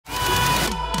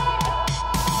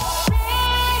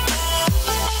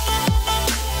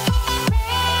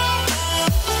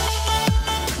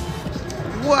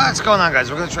What's going on, guys?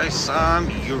 We're gonna try some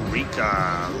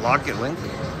Eureka. Lock it link.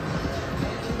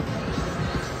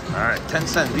 Alright,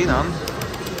 10-cent denom.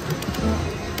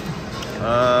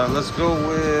 Let's go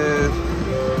with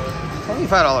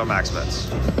 $25 max bets.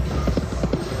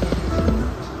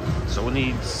 So we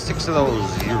need 6 of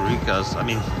those Eurekas. I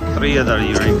mean, 3 of the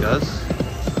Eurekas.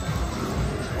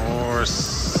 Or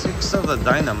 6 of the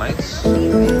dynamites.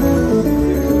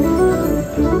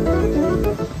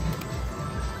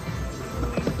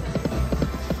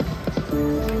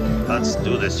 Let's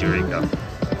do this Eureka.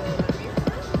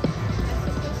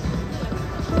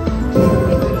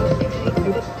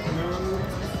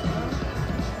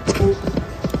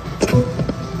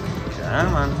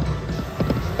 Come on.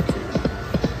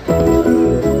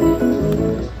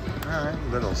 Alright,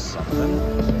 little something.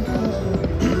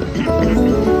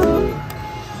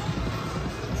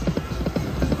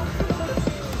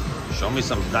 Show me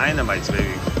some dynamites,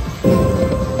 baby.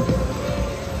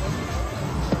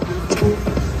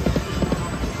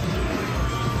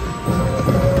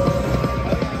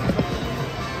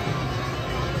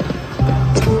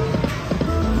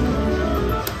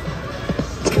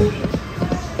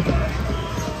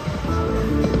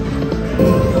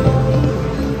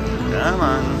 Come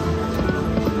on.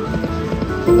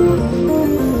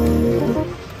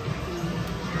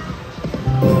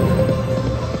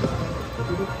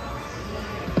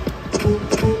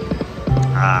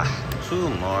 Ah, 2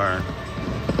 more.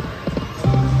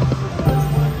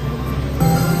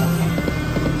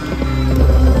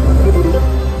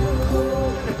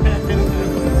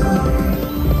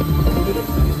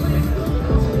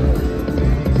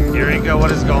 Eureka,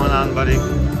 what is going on, buddy?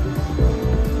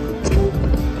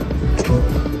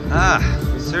 Ah,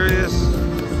 serious?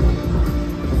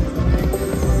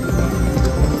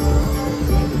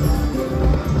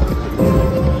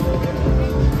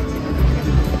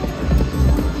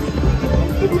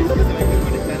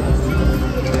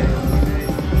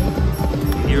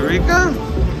 Eureka?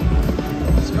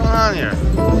 What's going on here?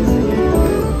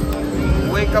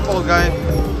 Wake up, old guy.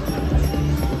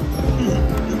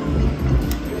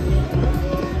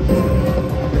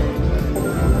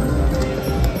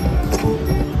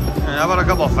 How about a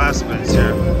couple of fast spins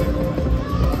here?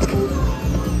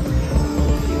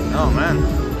 Oh man,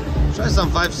 try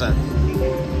some 5-cent.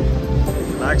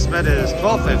 Max bet is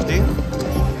 $12.50.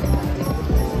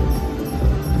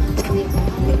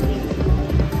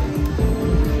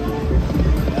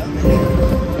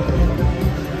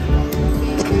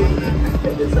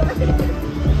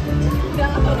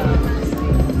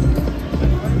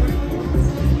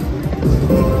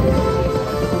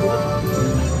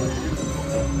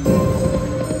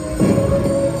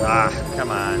 Ah,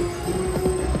 come on.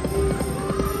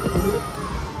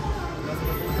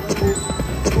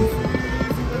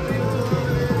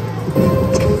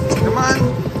 Come on.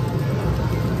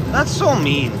 That's so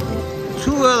mean.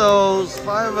 2 of those,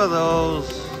 5 of those.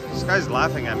 This guy's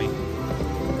laughing at me.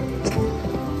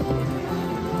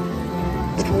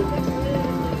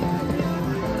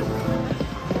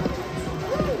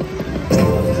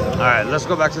 Alright, let's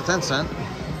go back to 10-cent.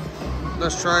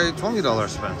 Let's try $20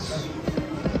 spins.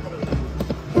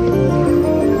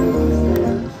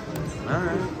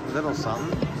 Alright, little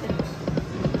something.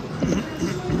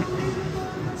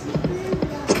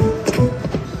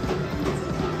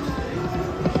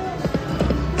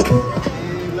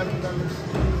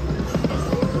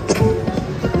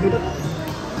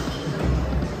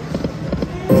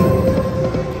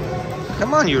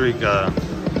 Come on, Eureka.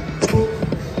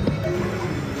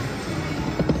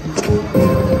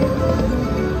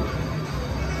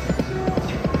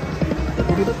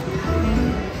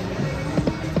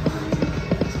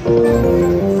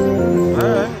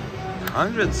 Alright,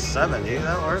 170,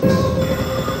 that works.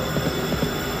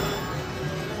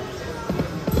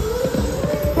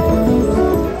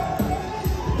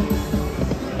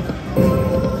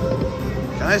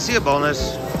 Can I see a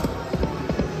bonus?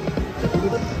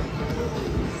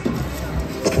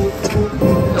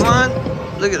 Come on,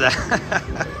 look at that.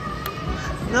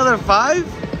 Another 5?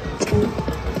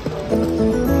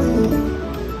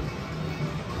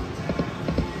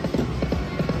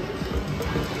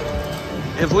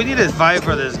 If we needed 5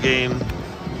 for this game,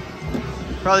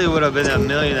 probably would have been a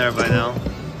millionaire by now.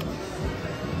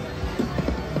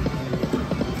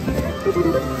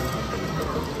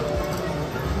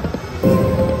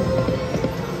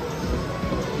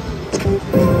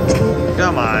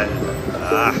 Come on.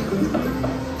 Ah.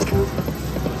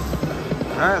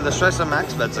 Alright, let's try some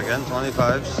max bets again,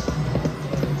 25s.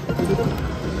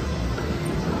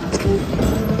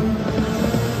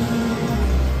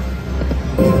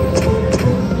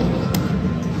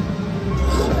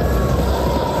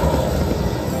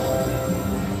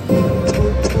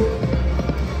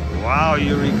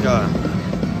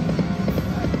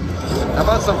 How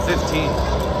about some 15? Is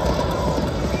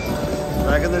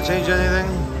that gonna change anything?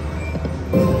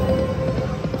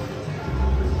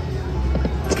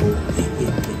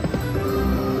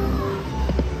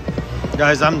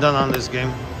 Guys, I'm done on this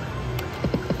game.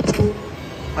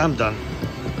 I'm done.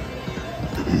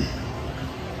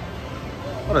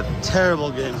 What a terrible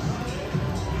game.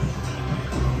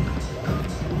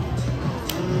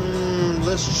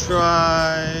 Let's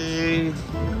try...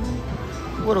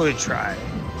 What do we try?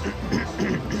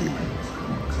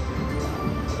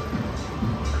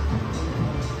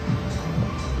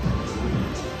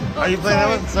 Are you playing that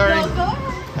one? Sorry. No, go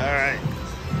ahead. Alright.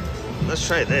 Let's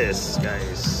try this,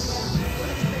 guys.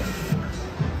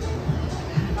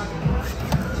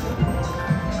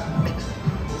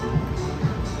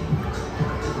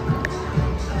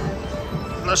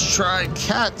 Let's try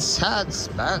cats, hats,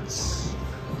 bats.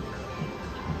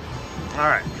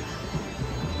 Alright.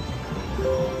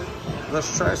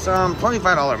 Let's try some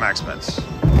 $25 max bets.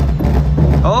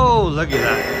 Oh, look at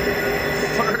that.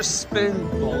 First spin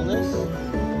bonus.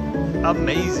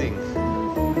 Amazing.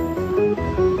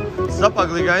 What's up,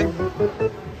 ugly guy?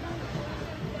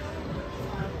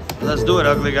 Let's do it,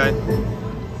 ugly guy.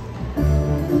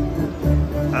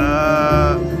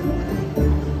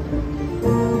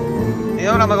 You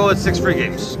know what? I'm gonna go with 6 free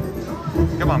games.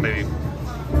 Come on, baby.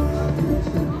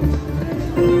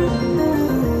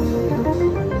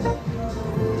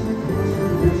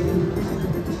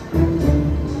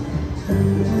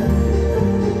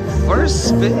 First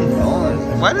spin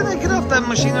bonus. Why did I get off that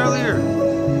machine earlier?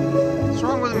 What's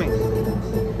wrong with me?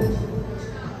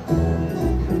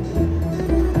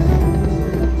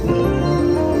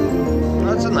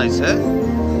 That's a nice hit.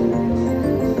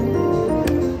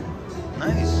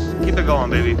 Nice. Keep it going,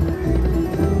 baby.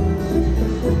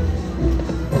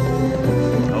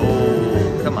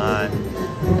 Oh, come on.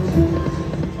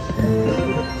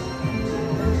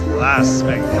 Last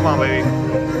spin. Come on, baby.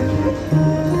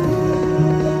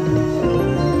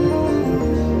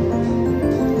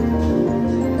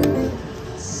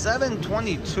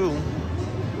 $7.22.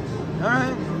 All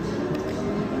right.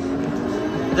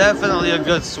 Definitely a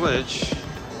good switch.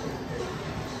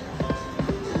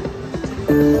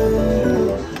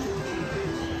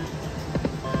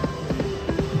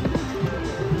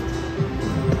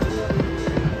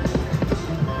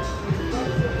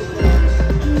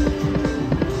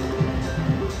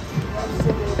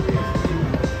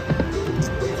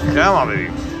 Come on, baby.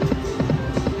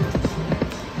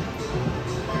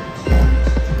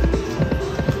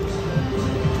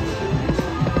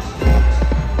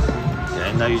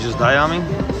 Okay, now you just die on me.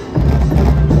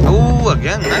 Oh,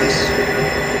 again, nice.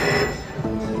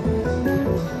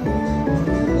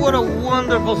 What a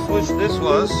wonderful switch this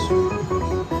was.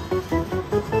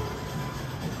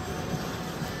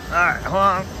 Alright, hold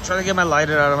on. Trying to get my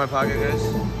lighter out of my pocket, guys.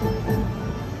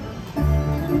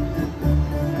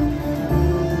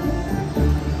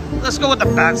 Let's go with the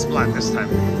bat splat this time.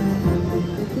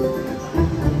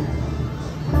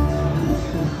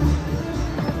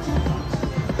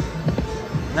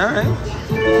 Alright.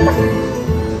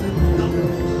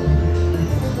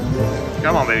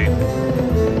 Come on, baby.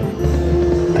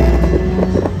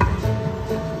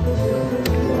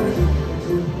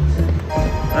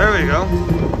 There we go.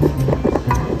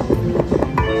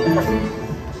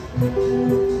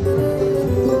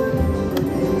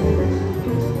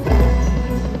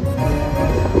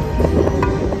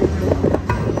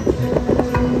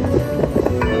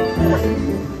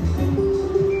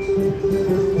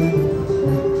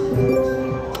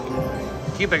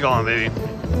 Keep it going, baby.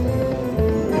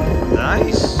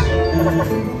 Nice.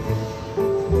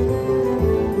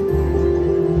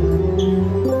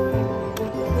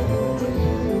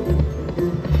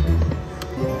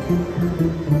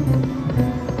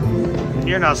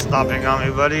 You're not stopping on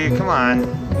me, buddy. Come on.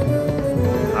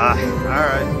 Ah, all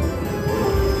right.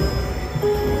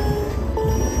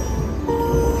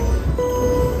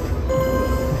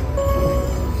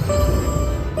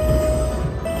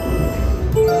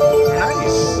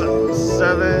 Nice.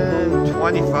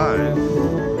 7.25.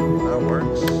 That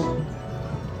works.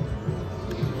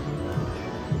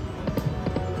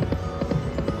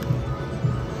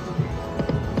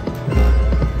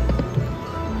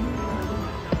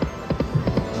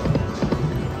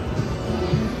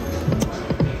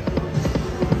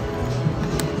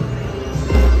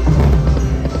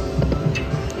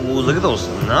 Ooh, look at those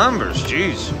numbers,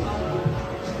 jeez.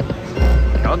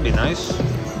 That would be nice.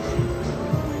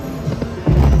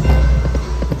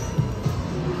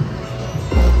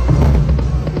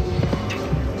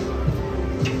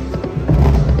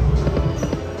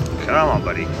 Come on,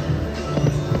 buddy.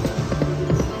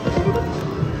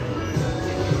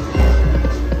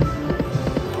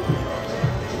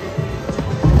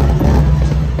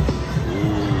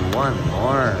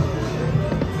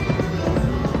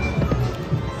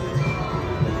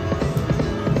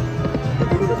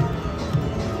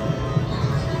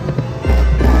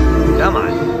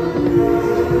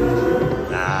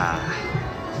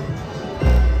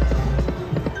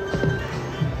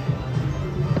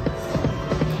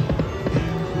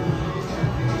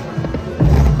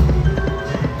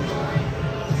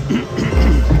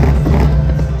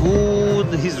 Ooh,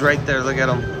 he's right there. Look at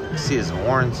him. See his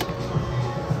horns.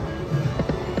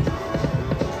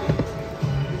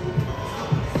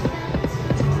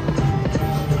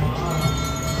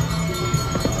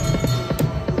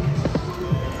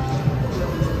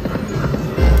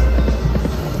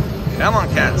 Come on,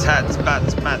 cats, hats,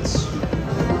 bats, mats,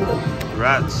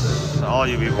 rats, all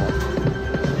you people.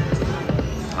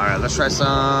 All right, let's try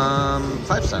some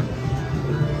 5 cent.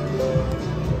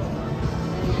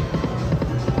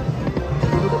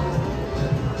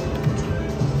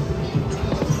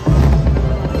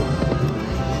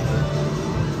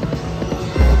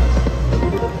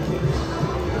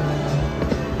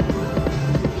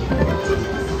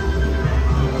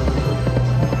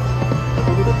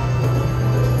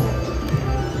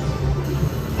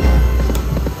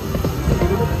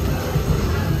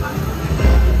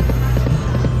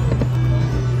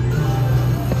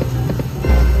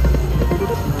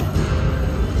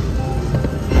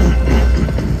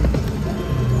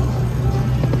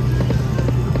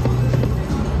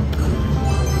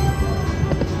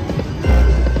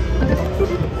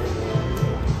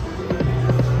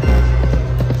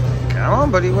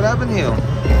 Buddy, what happened to you?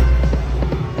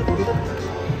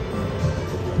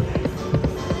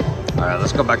 Alright,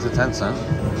 let's go back to 10 cent.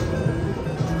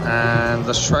 And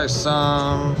let's try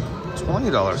some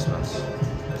 $20 spins.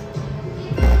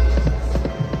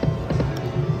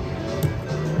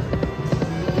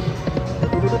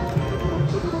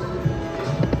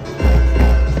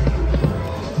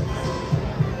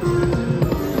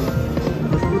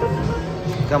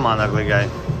 Come on, ugly guy.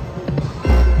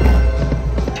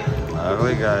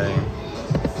 Ugly guy.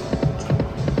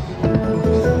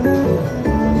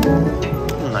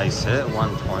 Nice hit,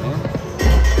 120.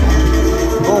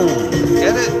 Boom!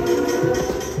 Get it?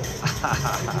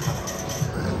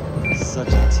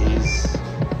 Such a tease.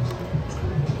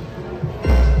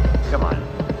 Come on.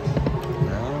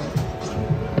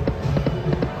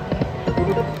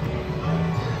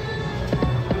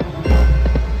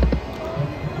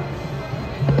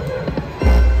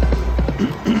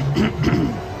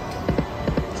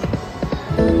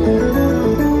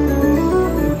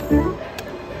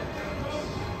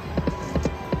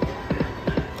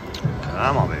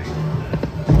 Come on, baby.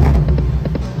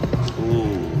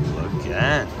 Ooh,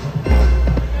 again.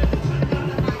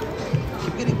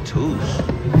 Keep getting 2s.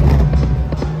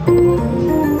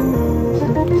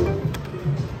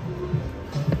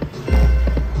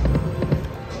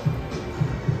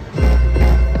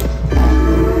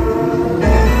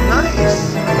 Nice.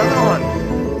 Another one.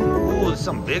 Ooh, there's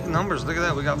some big numbers. Look at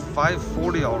that. We got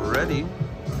 540 already.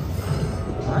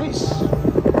 Nice.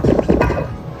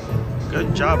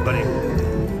 Good job, buddy.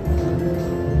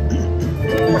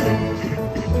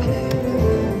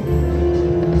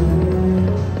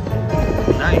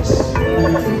 Nice.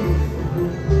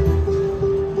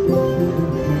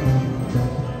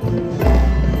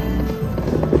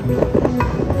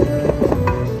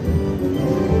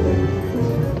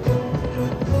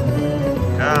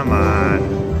 Come on.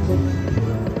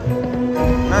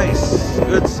 Nice.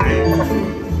 Good save.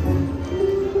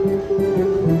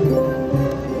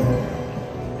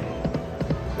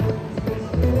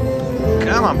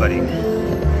 Come on, buddy.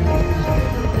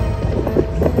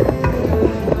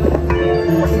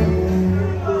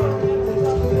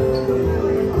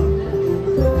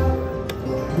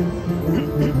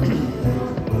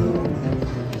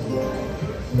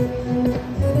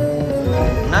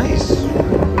 Nice.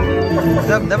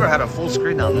 I've never had a full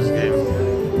screen on this game.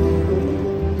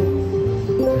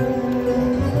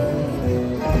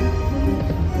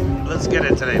 Let's get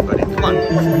it today, buddy. Come on.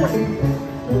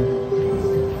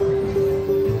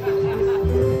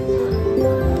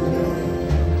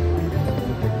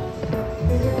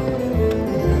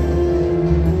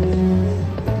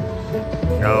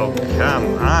 Oh, come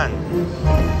on.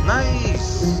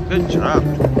 Nice. Good job.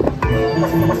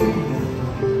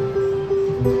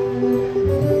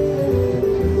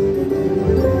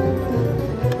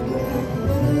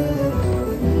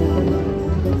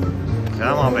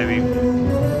 Come on, baby.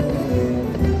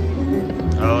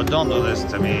 Oh, don't do this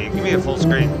to me. Give me a full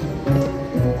screen.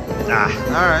 Ah,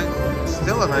 alright.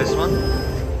 Still a nice one.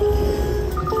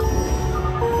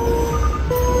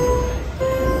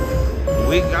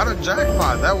 We got a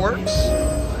jackpot. That works.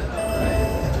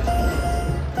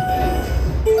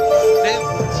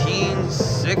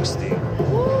 1560.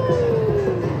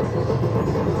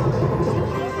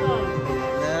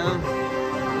 Yeah.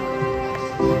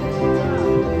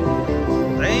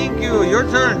 Thank you. Your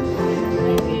turn.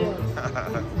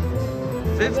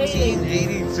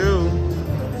 1582.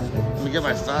 Let me get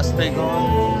my fast pay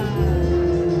going.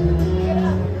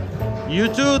 You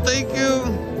too, thank you.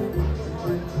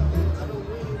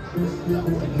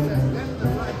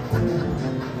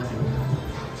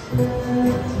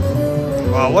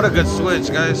 Wow, what a good switch,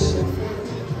 guys.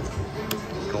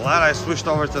 Glad I switched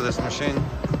over to this machine.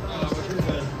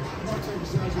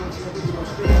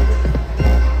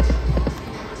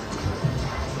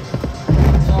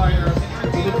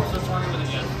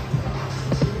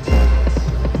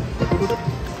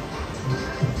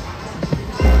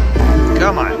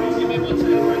 Come on.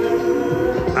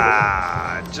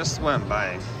 Ah, just went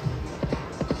by.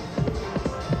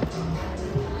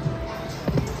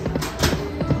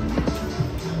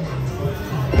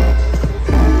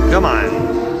 Come on.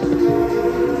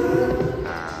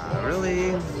 Ah,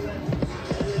 really?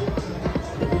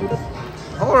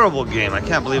 Horrible game. I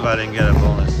can't believe I didn't get a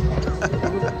bonus.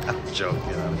 I'm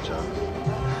joking, I'm joking.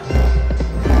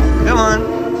 Come on.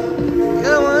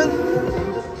 Come on.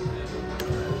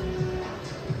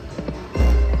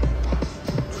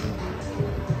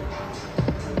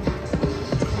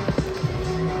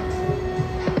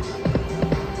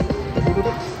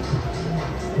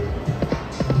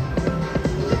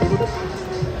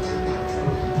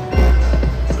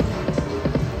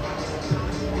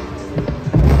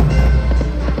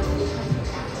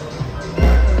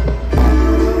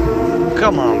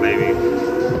 Come on, baby.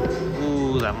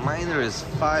 Ooh, that miner is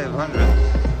 500.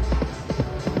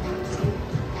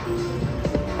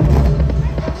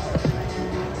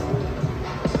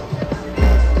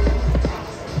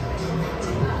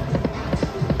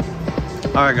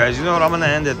 All right, guys, you know what? I'm gonna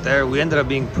end it there. We ended up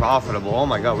being profitable. Oh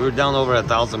my God, we were down over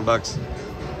 $1,000 bucks.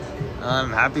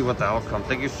 I'm happy with the outcome.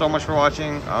 Thank you so much for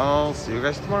watching. I'll see you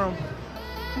guys tomorrow.